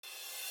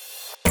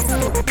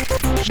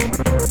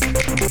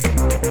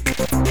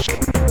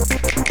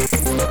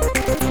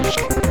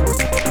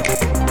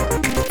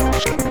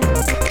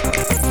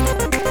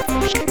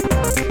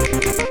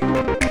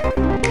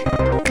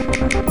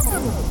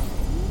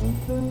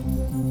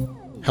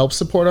Help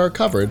support our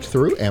coverage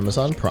through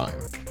Amazon Prime.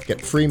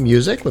 Get free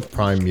music with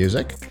Prime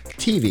Music,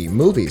 TV,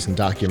 movies, and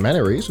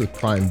documentaries with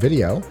Prime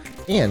Video,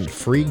 and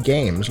free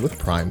games with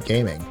Prime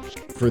Gaming.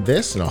 For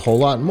this and a whole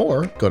lot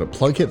more, go to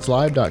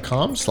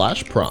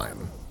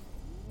plughitslive.com/prime.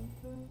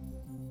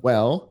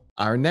 Well,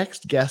 our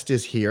next guest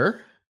is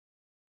here.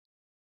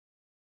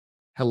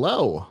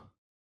 Hello.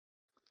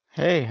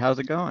 Hey, how's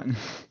it going?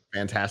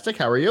 Fantastic.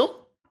 How are you?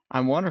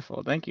 I'm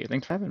wonderful. Thank you.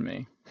 Thanks for having me.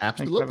 Thanks for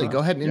Absolutely. having Go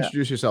us. ahead and Yeah.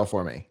 introduce yourself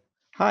for me.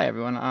 Hi,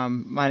 everyone.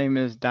 My name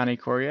is Donnie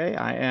Courier.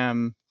 I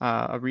am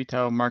a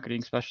retail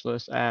marketing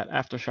specialist at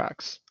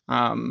Aftershocks.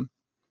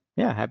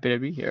 Yeah, happy to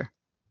be here.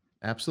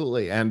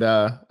 Absolutely. And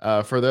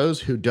for those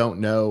who don't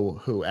know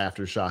who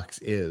Aftershocks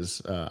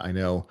is, I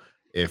know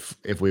if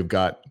we've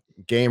got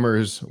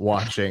gamers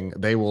watching,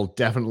 they will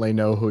definitely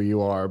know who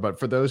you are. But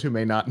for those who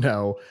may not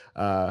know,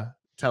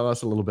 tell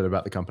us a little bit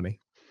about the company.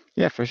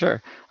 Yeah, for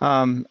sure.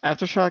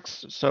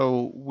 Aftershocks,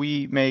 so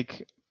we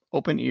make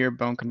open ear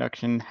bone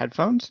conduction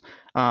headphones,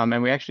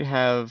 and we actually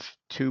have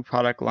two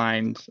product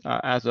lines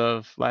as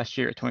of last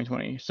year,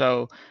 2020.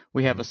 So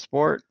we have a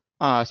Mhm.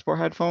 sport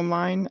headphone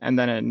line, and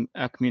then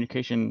a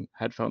communication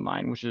headphone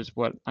line, which is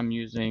what I'm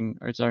using.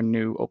 It's our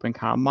new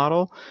OpenComm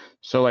model.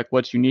 So like,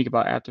 what's unique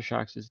about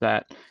Aftershocks is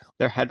that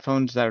they're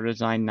headphones that are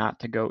designed not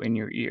to go in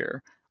your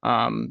ear.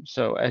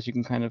 So as you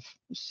can kind of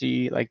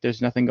see, like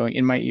there's nothing going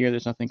in my ear,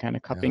 there's nothing kind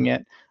of Yeah. cupping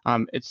it.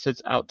 It sits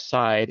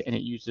outside and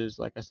it uses,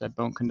 like I said,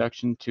 bone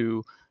conduction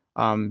to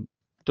um,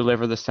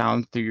 deliver the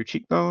sound through your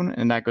cheekbone,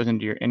 and that goes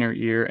into your inner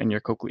ear and your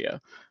cochlea.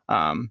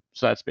 So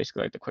that's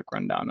basically like the quick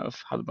rundown of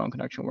how the bone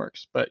conduction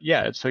works. But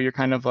yeah, so you're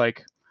kind of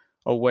like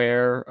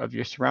aware of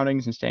your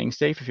surroundings and staying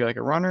safe if you're like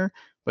a runner.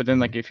 But then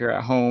Mhm. like if you're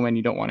at home and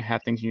you don't want to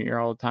have things in your ear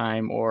all the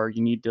time, or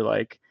you need to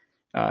like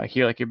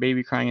hear like your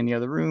baby crying in the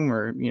other room,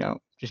 or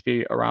just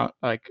be around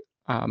like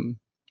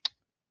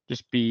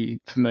just be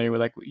familiar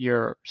with like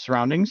your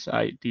surroundings.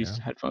 These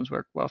Yeah. headphones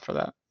work well for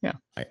that. Yeah.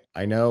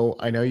 I know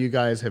you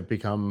guys have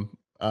become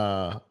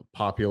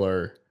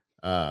popular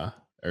uh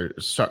or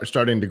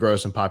starting to grow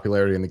some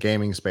popularity in the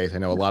gaming space. I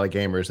know a lot of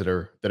gamers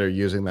that are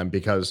using them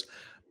because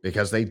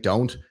they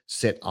don't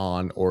sit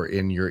on or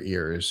in your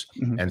ears.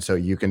 Mhm. And so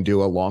you can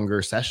do a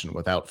longer session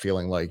without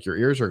feeling like your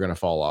ears are going to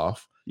fall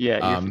off. Yeah,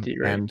 ear Um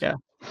fatigue, right? and Yeah.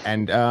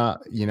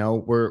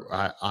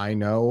 I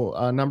know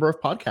a number of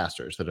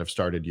podcasters that have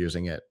started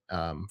using it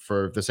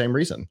for the same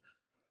reason.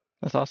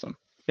 That's awesome.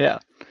 Yeah.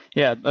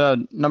 Yeah.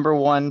 Number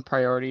one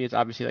priority is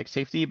obviously like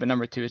safety, but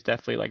number two is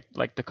definitely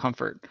like the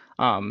comfort.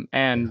 Yeah.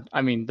 And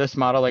I mean this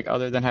model, like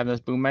other than having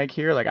this boom mic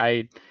here, like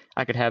I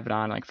could have it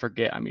on, like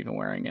forget I'm even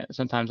wearing it.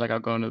 Sometimes like I'll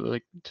go into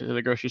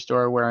the grocery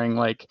store wearing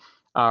like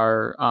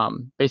our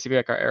basically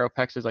like our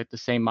Aeropex is like the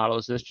same model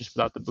as this, just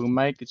without the boom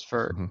mic. It's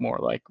for Mhm. more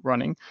like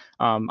running.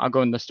 I'll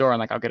go in the store and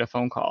like I'll get a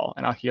phone call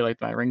and I'll hear like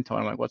my ringtone.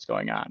 I'm like, what's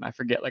going on? I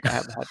forget like I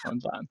have the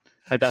headphones on.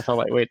 Like that's how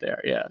lightweight they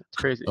are. Yeah, it's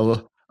crazy.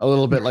 A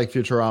little bit like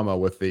Futurama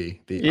with the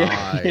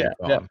Yeah, yeah,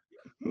 yeah. iPhone.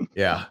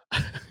 Yeah.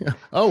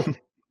 Oh,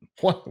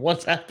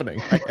 what's happening?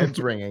 My head's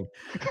ringing.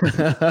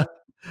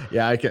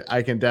 Yeah, I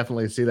can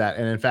definitely see that.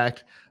 And in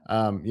fact,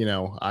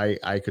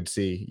 I could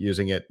see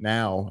using it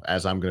now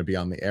as I'm going to be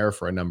on the air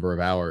for a number of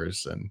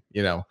hours. And,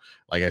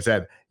 like I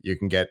said,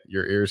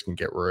 your ears can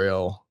get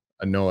real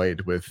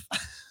annoyed with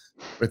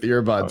with Oh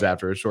earbuds yeah,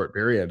 after a short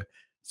period.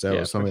 So yeah,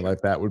 for something sure.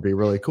 like that would be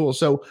really cool.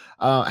 So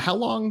how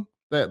long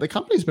the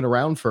company's been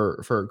around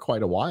for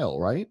quite a while,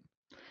 right?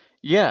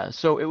 Yeah,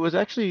 so it was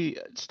actually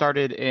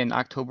started in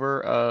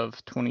October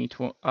of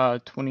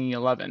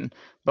 2011,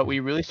 but we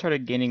really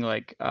started gaining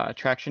like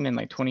traction in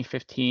like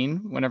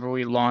 2015 whenever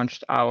we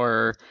launched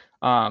our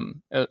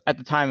at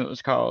the time it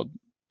was called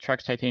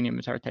Trex Titanium.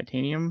 It's our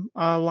titanium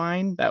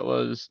line that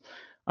was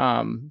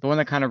the one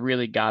that kind of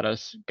really got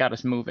us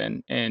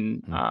moving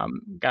and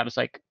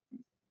Mhm.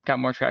 got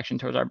more traction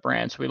towards our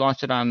brand. So we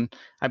launched it on,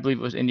 I believe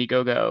it was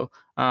Indiegogo,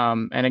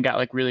 and it got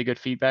like really good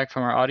feedback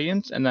from our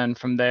audience. And then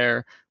from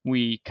there,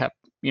 we kept,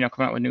 coming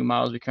out with new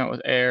models. We came out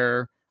with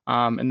Air,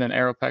 and then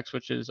Aeropex,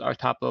 which is our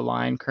top of the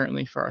line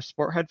currently for our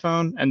sport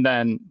headphone. And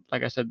then,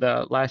 like I said,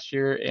 the last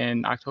year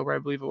in October, I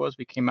believe it was,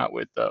 we came out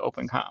with the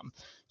OpenComm.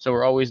 So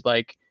we're always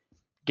like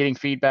getting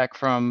feedback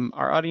from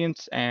our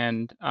audience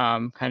and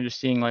kind of just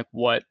seeing like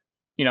what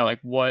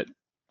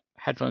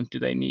headphones do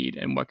they need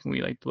and what can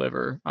we like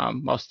deliver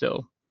while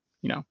still,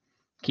 you know,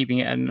 keeping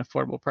it at an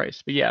affordable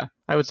price. But yeah,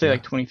 I would say Yeah.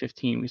 like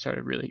 2015 we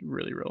started really,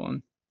 really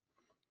rolling.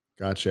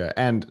 Gotcha.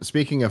 And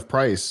speaking of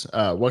price,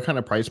 what kind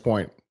of price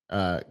point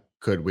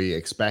could we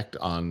expect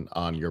on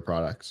your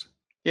products?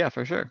 Yeah,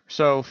 for sure.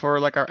 So for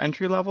like our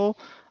entry level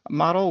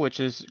model, which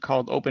is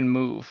called Open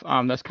Move,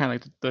 that's kind of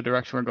like the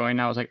direction we're going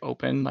now is like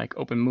Open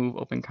Move,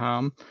 Open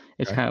Com.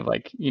 It's Okay. kind of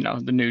like,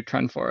 the new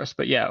trend for us.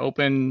 But yeah,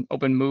 Open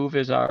Move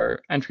is our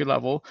entry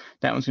level.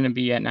 That one's going to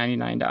be at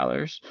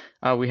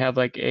 $99. We have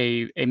like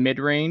a mid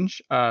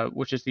range,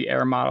 which is the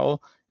Air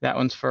model. That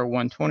one's for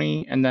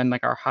 120, and then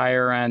like our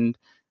higher end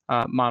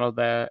model,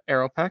 the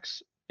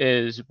Aeropex,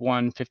 is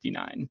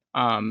 159.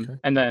 Okay.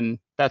 And then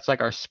that's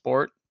like our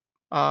sport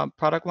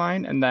product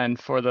line, and then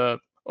for the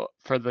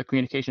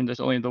communication, there's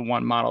only the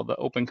one model, the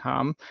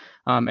OpenCom,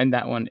 and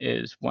that one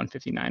is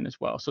 159 as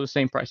well. So the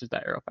same price as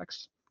that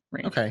Aeropex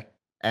range. Okay.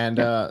 And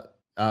Yeah.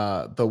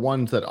 the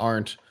ones that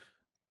aren't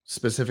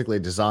specifically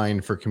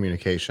designed for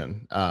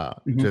communication,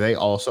 Mhm. do they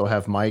also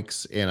have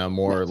mics in a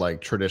more Yes.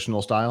 like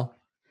traditional style?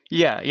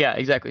 Yeah, yeah,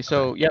 exactly. Okay.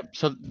 So, yep.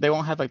 So they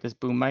won't have like this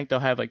boom mic. They'll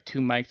have like two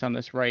mics on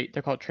this right.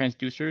 They're called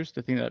transducers,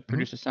 the thing that Mhm.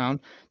 produces sound.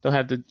 They'll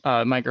have the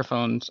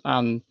microphones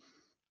on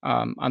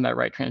that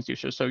right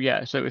transducer. So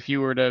yeah, so if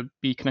you were to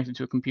be connected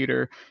to a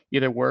computer,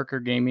 either work or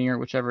gaming or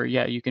whichever,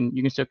 yeah, you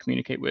can still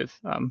communicate with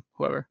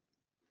whoever.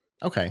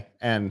 Okay.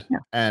 Yeah.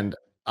 And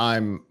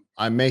I'm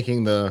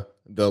making the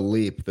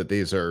leap that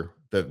these are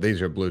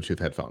Bluetooth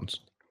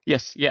headphones.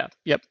 Yes. Yeah.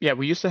 Yep. Yeah.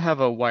 We used to have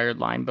a wired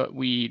line, but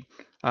we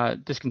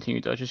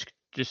discontinued those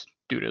just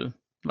due to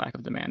lack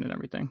of demand and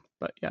everything.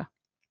 But yeah.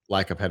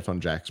 Lack of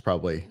headphone jacks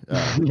probably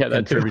Yeah,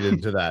 that too.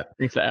 contributed to that.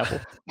 Thanks to Apple.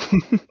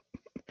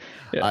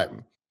 Yeah. I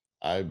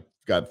I've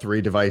got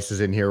 3 devices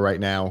in here right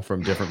now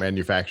from different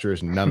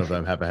manufacturers, and none of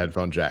them have a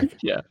headphone jack.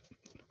 Yeah.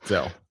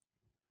 So,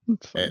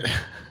 It's eh,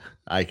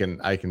 funny.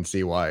 I can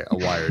see why a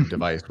wired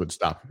device would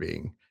stop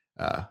being,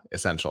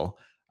 essential.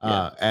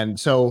 Yeah. And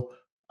so,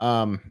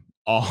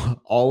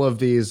 all of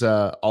these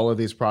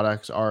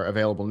products are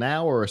available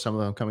now, or are some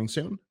of them coming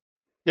soon?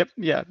 Yep,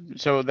 yeah.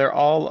 So they're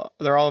all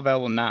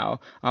available now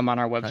on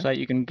our Okay. website.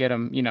 You can get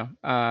them,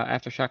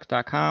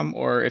 aftershocks.com,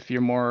 or if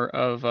you're more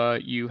of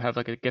you have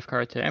like a gift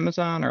card to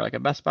Amazon or like a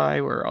Best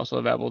Buy, we're also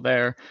available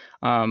there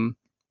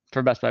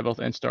for Best Buy both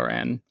in store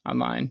and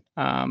online.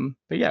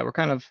 But yeah, we're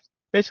kind of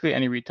basically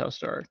any retail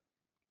store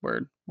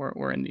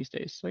we're in these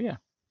days. So yeah.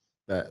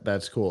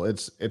 That's cool.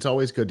 It's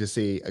always good to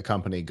see a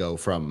company go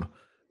from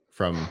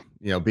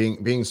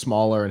being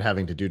smaller and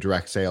having to do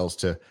direct sales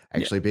to Yeah.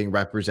 actually being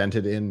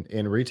represented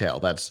in retail.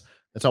 That's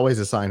always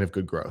a sign of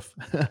good growth.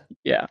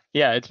 Yeah,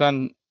 yeah, it's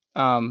been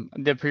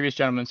the previous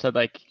gentleman said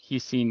like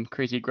he's seen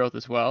crazy growth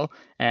as well,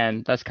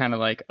 and that's kind of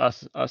like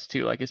us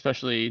too. Like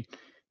especially,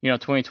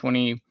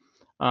 2020,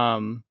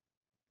 um,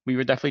 we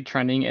were definitely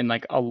trending in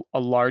like a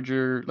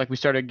larger like we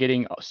started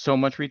getting so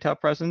much retail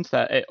presence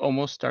that it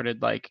almost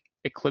started like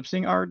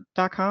eclipsing our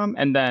 .com,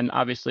 and then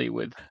obviously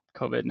with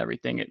COVID and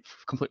everything, it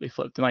completely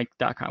flipped, and like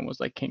 .com was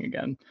like king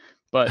again.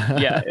 But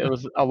yeah, it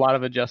was a lot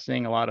of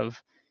adjusting, a lot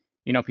of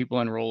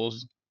people in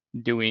roles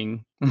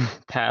doing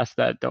tasks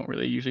that don't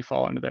really usually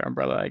fall under their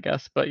umbrella, I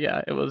guess. But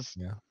yeah,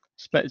 Yeah.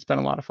 it's been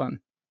a lot of fun.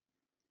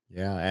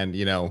 Yeah, and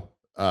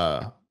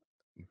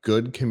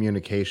good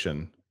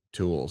communication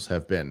tools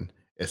have been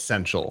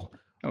essential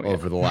Oh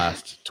over the yeah.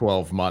 last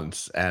 12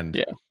 months, and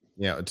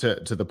Yeah.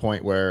 to the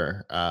point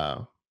where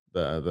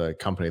the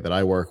company that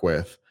I work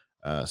with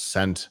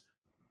sent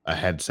a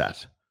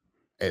headset.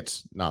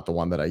 It's not the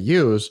one that I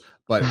use,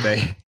 but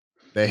they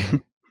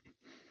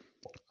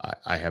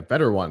I have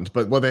better ones,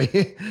 but well,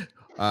 they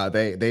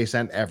they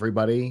sent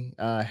everybody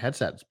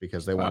headsets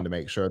because they wanted Wow. to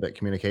make sure that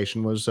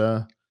communication was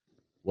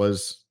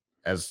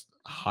as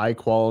high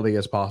quality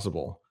as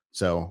possible.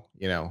 So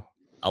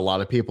a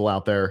lot of people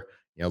out there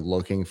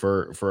looking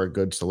for a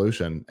good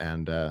solution,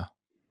 and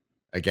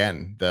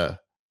again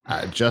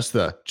just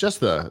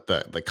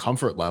the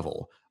comfort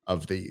level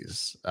of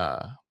these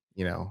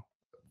you know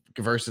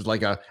versus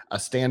like a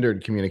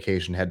standard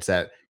communication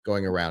headset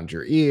going around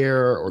your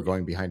ear or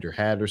going behind your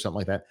head or something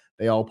like that.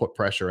 They all put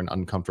pressure in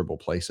uncomfortable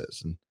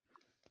places, and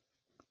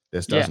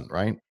this Yeah. doesn't,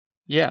 right?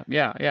 Yeah.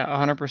 Yeah. Yeah.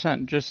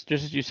 100%. Just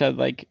as you said,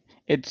 like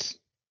it's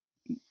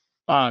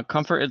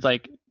comfort is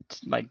like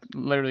like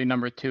literally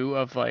number two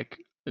of like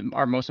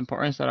our most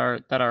importance that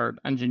our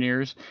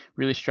engineers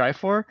really strive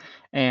for.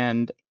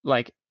 And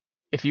like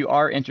if you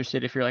are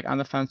interested, if you're like on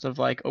the fence of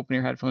like opening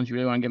your headphones, you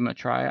really want to give them a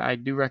try, I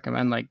do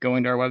recommend like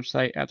going to our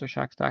website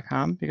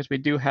aftershocks.com, because we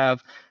do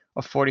have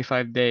a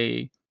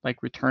 45-day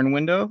like return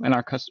window, and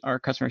our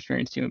customer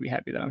experience team would be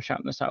happy that I'm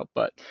shouting this out.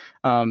 But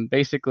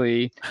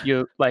basically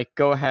you like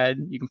go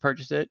ahead, you can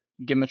purchase it,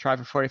 give them a try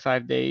for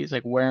 45 days,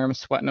 like wear them,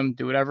 sweating them,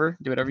 do whatever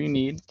you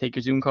need, take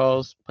your Zoom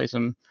calls, play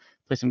some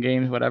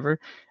games, whatever.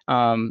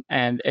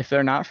 And if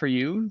they're not for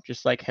you,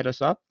 just like hit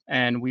us up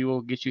and we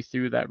will get you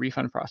through that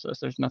refund process.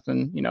 There's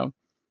nothing,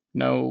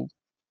 no,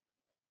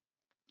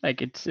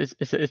 like it's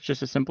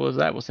just as simple as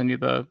that. We'll send you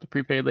the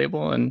prepaid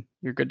label and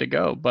you're good to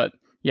go. But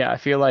yeah, I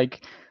feel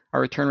like our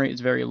return rate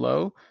is very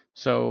low.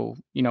 So,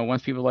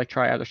 once people like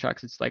try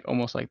Aftershocks, it's like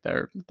almost like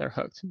they're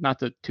hooked. Not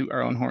to toot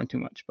our own horn too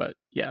much, but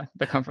yeah,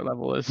 the comfort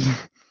level is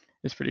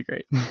is pretty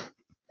great.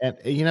 And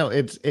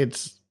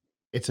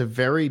it's a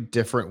very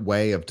different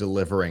way of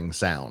delivering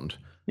sound.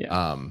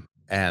 Yeah.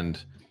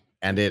 And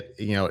and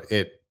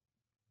it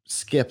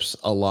skips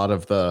a lot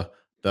of the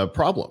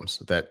problems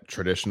that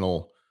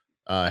traditional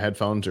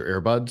headphones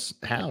or earbuds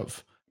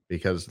have,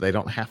 because they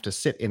don't have to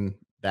sit in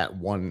that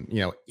one,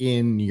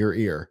 in your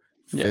ear,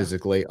 Yeah.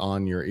 physically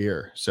on your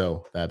ear.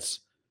 So that's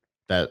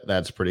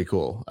pretty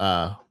cool.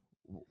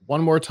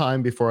 One more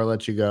time before I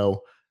let you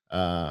go,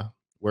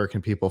 where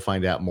can people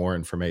find out more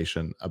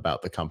information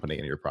about the company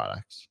and your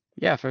products?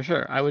 Yeah, for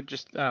sure. I would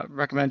just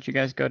recommend you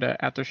guys go to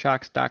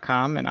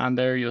aftershocks.com, and on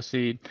there you'll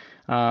see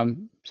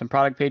some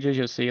product pages.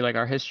 You'll see like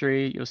our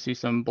history. You'll see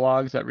some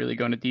blogs that really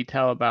go into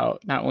detail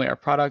about not only our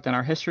product and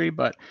our history,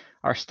 but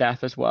our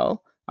staff as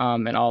well,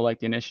 and all like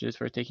the initiatives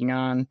we're taking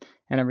on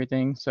and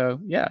everything. So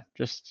yeah,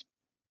 just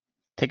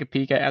take a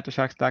peek at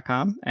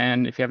aftershocks.com,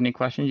 and if you have any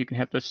questions, you can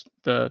hit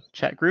the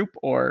chat group,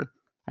 or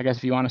I guess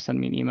if you want to send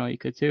me an email, you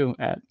could too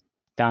at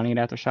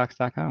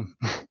downing@aftershocks.com.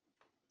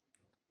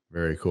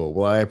 Very cool.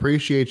 Well, I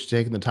appreciate you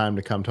taking the time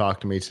to come talk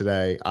to me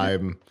today.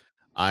 I'm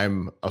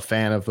a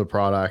fan of the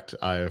product.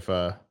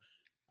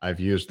 I've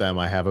used them.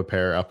 I have a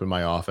pair up in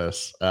my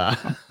office.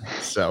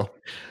 So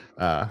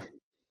uh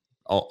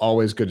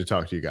always good to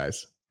talk to you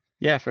guys.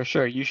 Yeah, for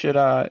sure. You should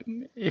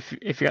if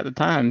you got the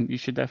time, you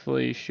should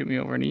definitely shoot me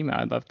over an email.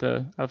 I'd love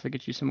to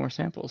get you some more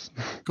samples.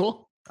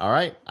 Cool. All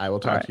right. I will All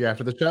talk right. to you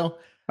after the show,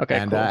 Okay,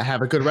 and cool.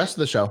 have a good rest of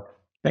the show.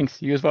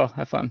 Thanks. You as well.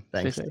 Have fun.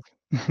 Stay Thanks.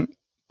 safe.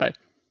 Bye.